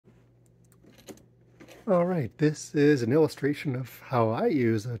All right, this is an illustration of how I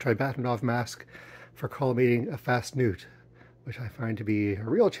use a tri-bahtinov mask for collimating a fast Newt, which I find to be a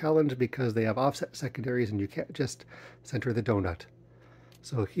real challenge because they have offset secondaries and you can't just center the donut.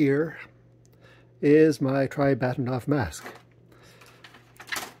 So here is my tri-bahtinov mask.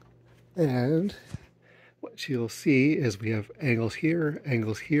 And what you'll see is we have angles here,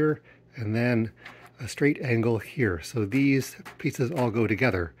 and then a straight angle here. So these pieces all go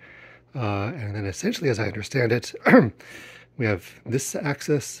together. And then essentially, as I understand it, we have this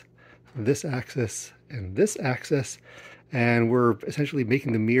axis, and this axis, and we're essentially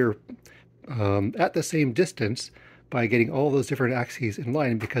making the mirror at the same distance by getting all those different axes in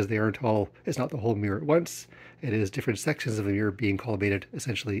line, because they aren't all, it's not the whole mirror at once, it is different sections of the mirror being collimated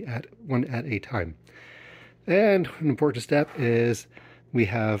essentially at one at a time. And an important step is we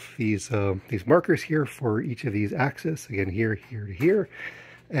have these markers here for each of these axes, again here, here to here.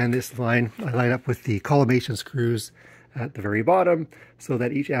 And this line, I line up with the collimation screws at the very bottom so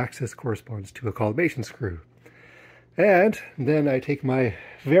that each axis corresponds to a collimation screw. And then I take my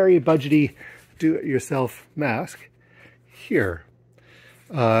very budgety do-it-yourself mask here.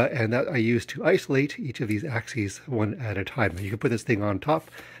 And that I use to isolate each of these axes one at a time. You can put this thing on top,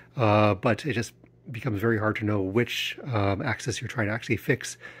 but it just becomes very hard to know which axis you're trying to actually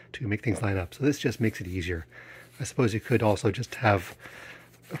fix to make things line up. So this just makes it easier. I suppose you could also just have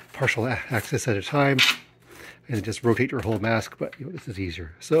a partial axis at a time and just rotate your whole mask, but you know, this is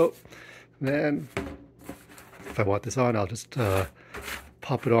easier. So then if I want this on, I'll just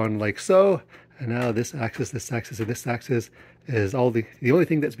pop it on like so, and now this axis, and this axis is all the only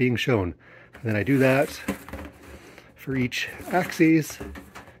thing that's being shown. And then I do that for each axis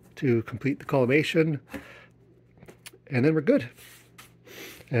to complete the collimation, and then we're good.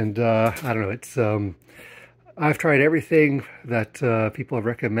 And I don't know, it's I've tried everything that people have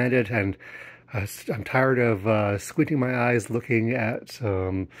recommended, and I'm tired of squinting my eyes looking at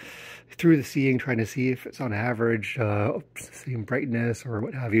through the seeing, trying to see if it's on average, same brightness or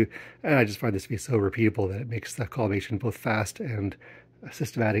what have you. And I just find this to be so repeatable that it makes the collimation both fast and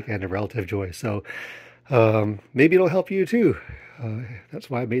systematic and a relative joy. So maybe it'll help you too. That's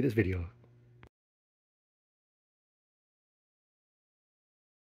why I made this video.